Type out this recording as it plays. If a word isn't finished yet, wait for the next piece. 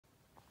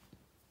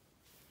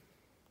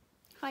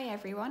Hi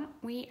everyone,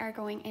 we are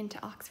going into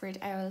Oxford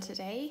Owl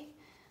today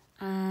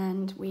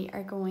and we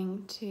are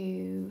going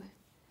to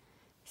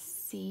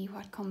see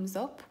what comes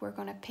up. We're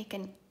going to pick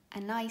a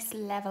nice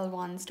level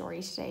 1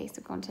 story today,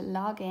 so we're going to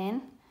log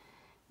in.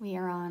 We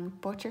are on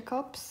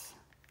Buttercups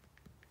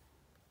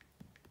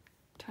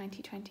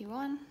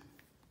 2021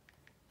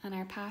 and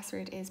our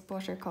password is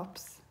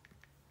Buttercups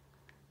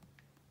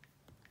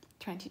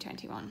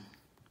 2021.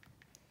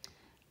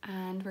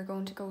 And we're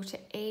going to go to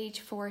age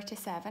 4 to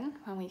 7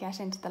 when we get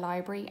into the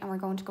library, and we're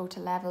going to go to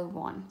level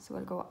 1. So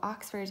we'll go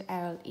Oxford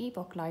Owl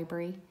ebook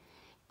library,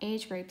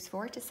 age groups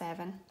 4 to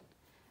 7,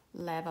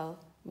 level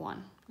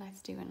 1. Let's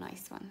do a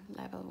nice one,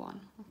 level 1,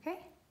 okay?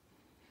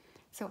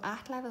 So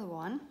at level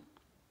 1,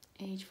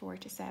 age 4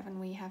 to 7,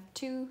 we have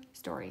 2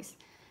 stories.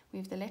 We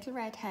have The Little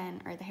Red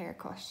Hen or The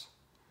Haircut.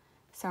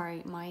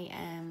 Sorry, my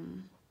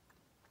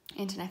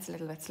internet's a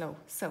little bit slow.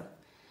 So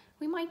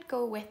we might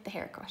go with The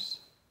Haircut.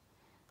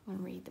 We'll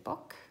read the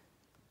book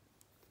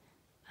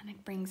and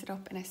it brings it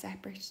up in a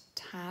separate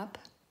tab,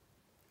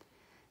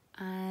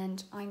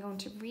 and I'm going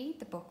to read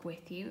the book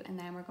with you and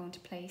then we're going to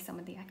play some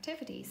of the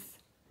activities.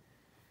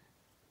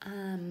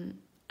 And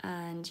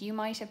you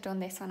might have done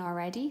this one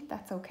already,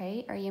 that's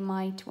okay, or you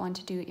might want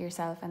to do it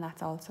yourself and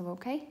that's also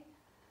okay,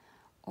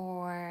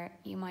 or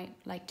you might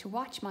like to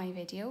watch my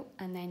video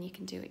and then you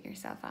can do it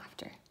yourself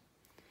after.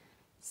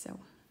 So,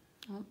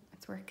 oh,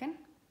 it's working.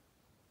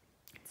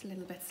 It's a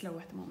little bit slow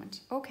at the moment.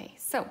 Okay,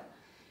 so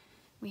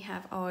we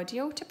have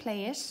audio to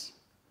play it,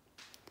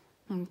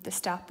 the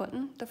stop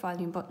button, the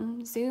volume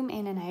button, zoom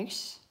in and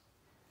out,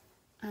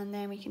 and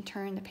then we can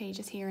turn the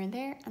pages here and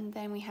there, and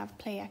then we have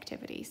play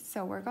activities.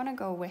 So we're going to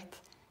go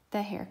with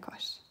The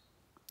Haircut.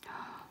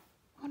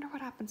 I wonder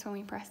what happens when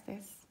we press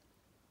this.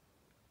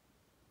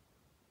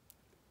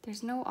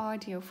 There's no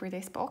audio for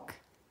this book,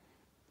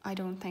 I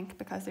don't think,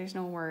 because there's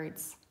no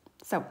words.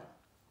 So,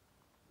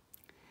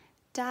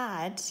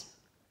 Dad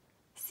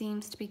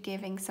seems to be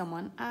giving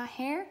someone a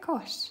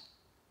haircut.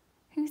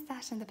 Who's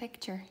that in the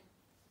picture?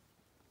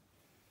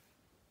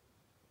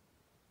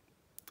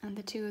 And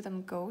the two of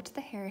them go to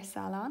the hair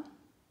salon.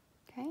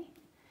 Okay,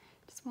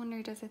 just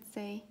wonder, does it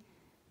say?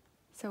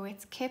 So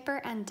it's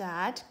Kipper and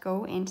Dad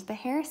go into the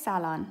hair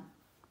salon,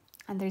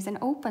 and there's an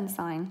open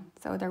sign,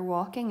 so they're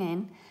walking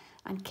in,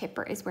 and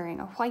Kipper is wearing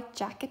a white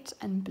jacket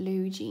and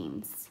blue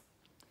jeans,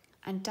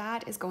 and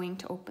Dad is going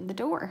to open the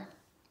door.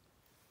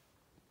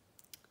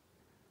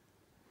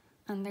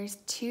 And there's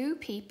 2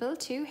 people,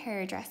 2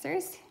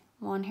 hairdressers,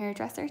 1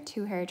 hairdresser,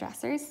 2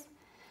 hairdressers,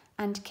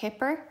 and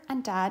Kipper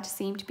and Dad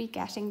seem to be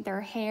getting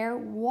their hair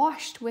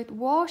washed with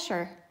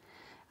water,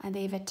 and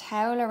they have a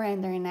towel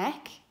around their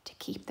neck to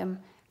keep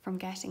them from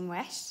getting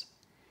wet.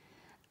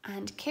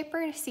 And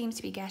Kipper seems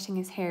to be getting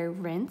his hair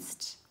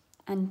rinsed,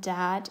 and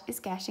Dad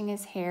is getting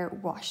his hair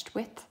washed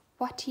with,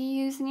 what do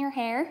you use in your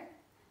hair?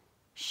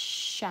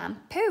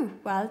 Shampoo.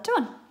 Well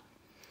done.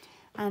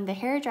 And the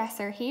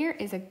hairdresser here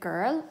is a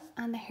girl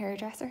and the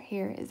hairdresser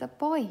here is a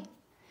boy.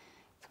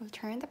 So we'll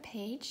turn the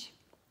page.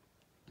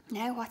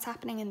 Now what's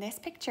happening in this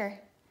picture?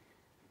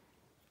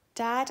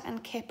 Dad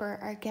and Kipper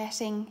are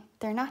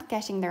they're not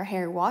getting their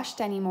hair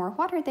washed anymore.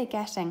 What are they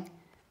getting?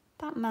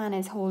 That man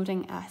is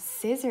holding a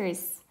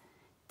scissors.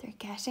 They're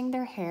getting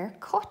their hair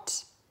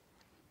cut.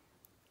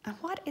 And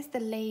what is the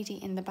lady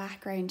in the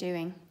background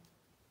doing?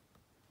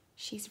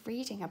 She's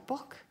reading a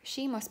book.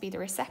 She must be the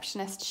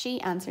receptionist.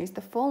 She answers the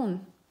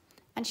phone.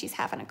 And she's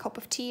having a cup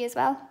of tea as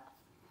well.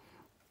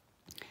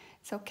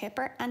 So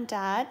Kipper and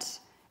Dad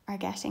are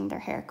getting their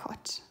hair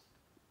cut.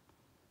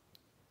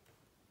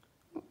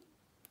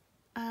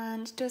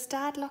 And does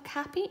Dad look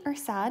happy or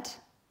sad?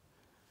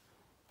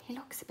 He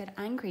looks a bit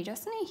angry,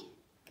 doesn't he?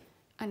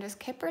 And does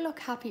Kipper look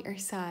happy or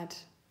sad?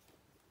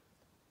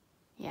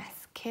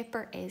 Yes,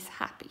 Kipper is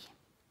happy.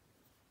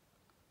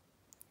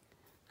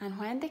 And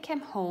when they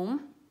came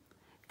home,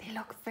 they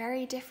look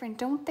very different,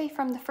 don't they,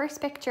 from the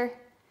first picture?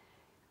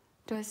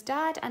 Does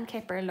Dad and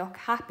Kipper look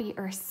happy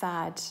or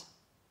sad?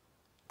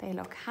 They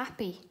look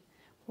happy.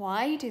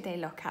 Why do they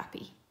look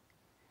happy?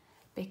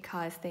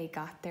 Because they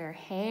got their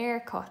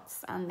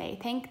haircuts and they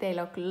think they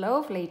look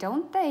lovely,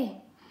 don't they?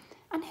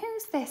 And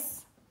who's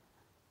this?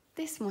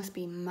 This must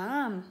be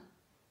Mam.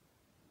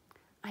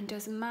 And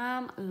does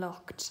Mam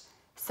look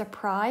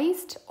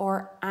surprised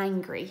or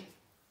angry?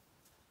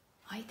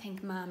 I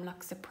think Mam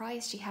looks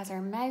surprised. She has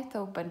her mouth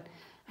open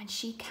and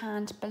she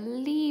can't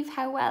believe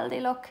how well they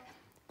look.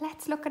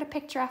 Let's look at a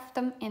picture of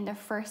them in the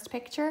first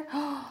picture.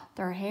 Oh,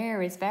 their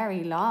hair is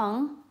very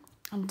long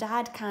and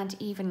Dad can't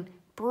even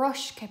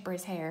brush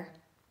Kipper's hair.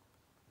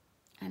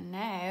 And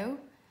now,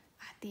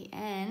 at the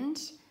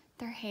end,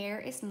 their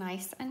hair is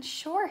nice and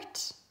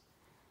short.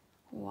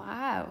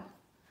 Wow.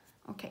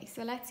 Okay,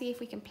 so let's see if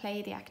we can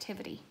play the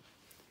activity.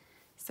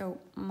 So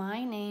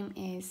my name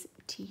is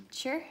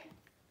Teacher,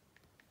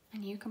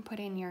 and you can put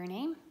in your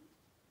name.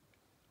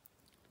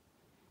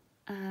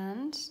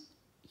 And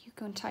you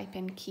can type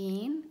in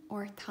Keen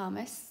or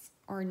Thomas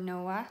or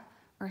Noah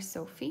or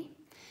Sophie.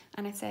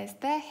 And it says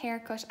The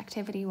Haircut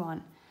Activity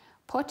 1.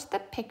 Put the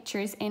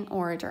pictures in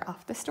order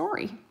of the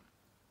story.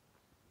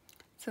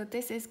 So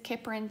this is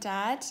Kipper and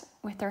Dad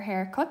with their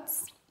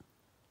haircuts.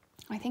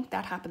 I think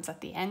that happens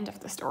at the end of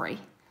the story.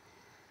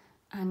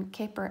 And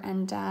Kipper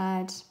and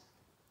Dad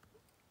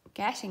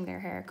getting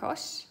their hair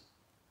cut.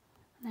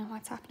 And then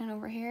what's happening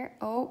over here?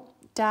 Oh,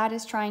 Dad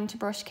is trying to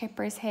brush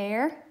Kipper's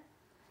hair.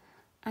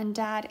 And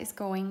Dad is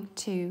going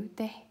to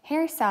the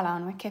hair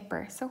salon with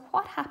Kipper. So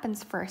what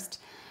happens first?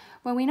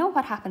 Well, we know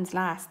what happens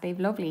last. They've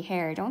lovely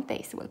hair, don't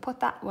they? So we'll put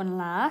that one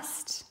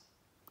last.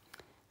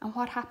 And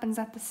what happens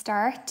at the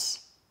start?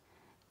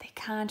 They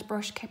can't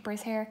brush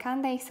Kipper's hair,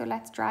 can they? So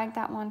let's drag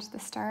that one to the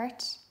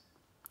start.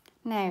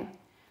 Now,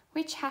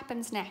 which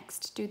happens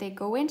next? Do they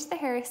go into the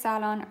hair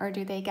salon or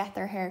do they get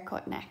their hair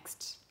cut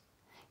next?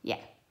 Yeah,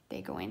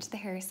 they go into the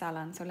hair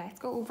salon. So let's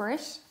go over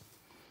it.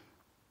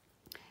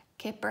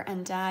 Kipper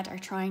and Dad are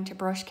trying to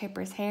brush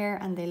Kipper's hair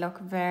and they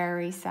look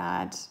very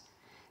sad.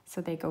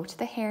 So they go to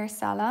the hair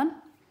salon,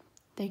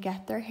 they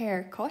get their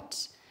hair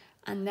cut,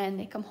 and then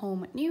they come home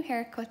with new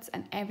haircuts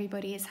and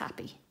everybody is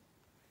happy.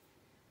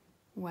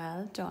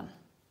 Well done.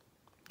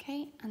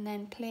 Okay, and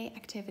then play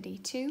activity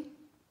 2.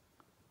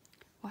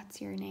 What's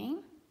your name?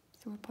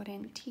 So we'll put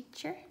in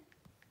teacher.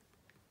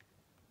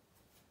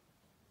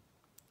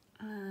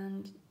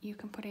 And you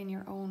can put in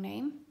your own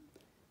name.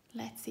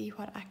 Let's see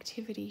what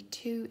activity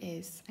 2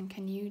 is, and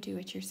can you do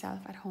it yourself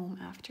at home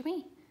after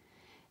me?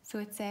 So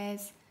it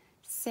says,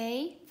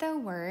 say the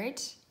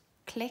word,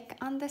 click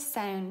on the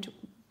sound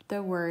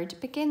the word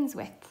begins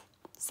with.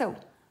 So,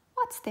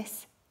 what's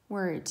this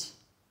word?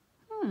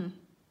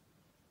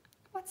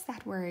 What's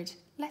that word?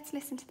 Let's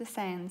listen to the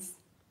sounds.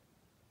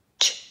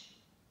 Ch.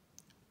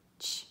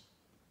 Ch.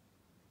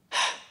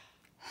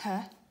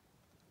 H.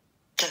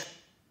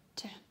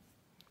 Ch.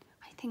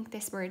 I think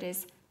this word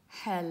is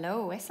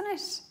hello, isn't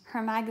it?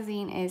 Her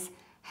magazine is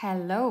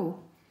hello.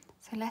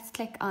 So let's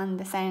click on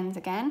the sounds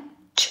again.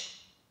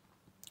 Ch.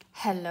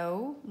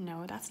 Hello.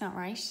 No, that's not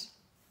right.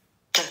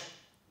 Ch.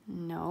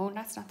 No,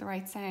 that's not the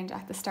right sound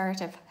at the start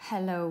of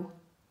hello.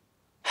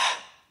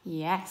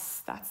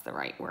 Yes, that's the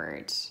right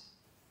word.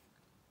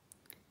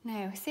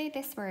 Now, say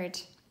this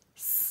word.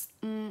 Snips.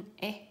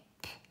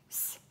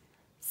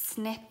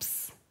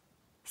 Snips.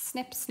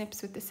 Snip,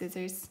 snips with the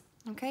scissors.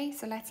 Okay,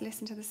 so let's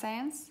listen to the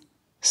sounds.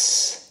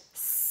 S.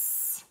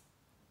 S.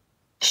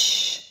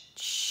 Sh.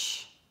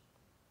 Sh.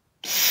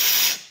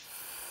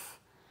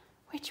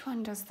 Which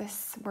one does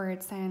this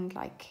word sound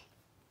like?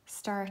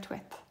 Start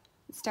with?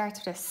 It starts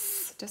with a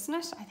S, doesn't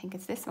it? I think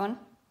it's this one.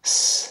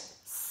 S.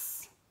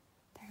 S.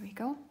 There we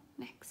go.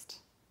 Next.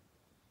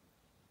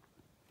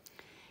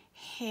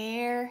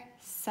 Hair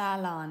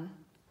salon.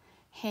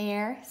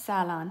 Hair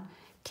salon.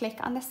 Click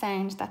on the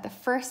sound that the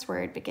first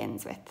word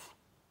begins with.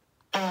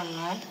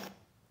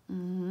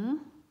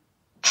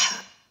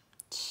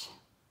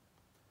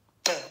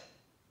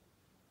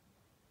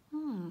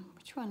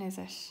 Which one is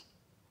it?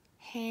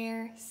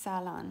 Hair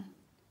salon.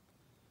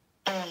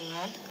 I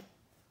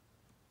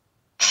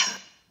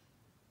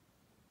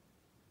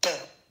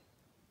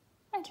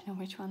don't know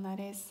which one that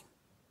is.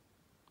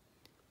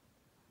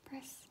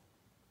 Press.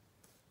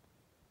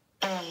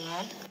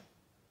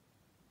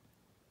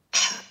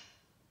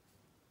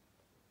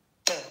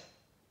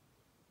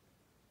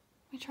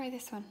 We try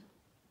this one.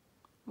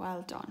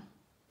 Well done.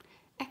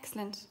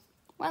 Excellent.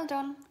 Well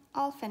done.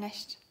 All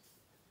finished.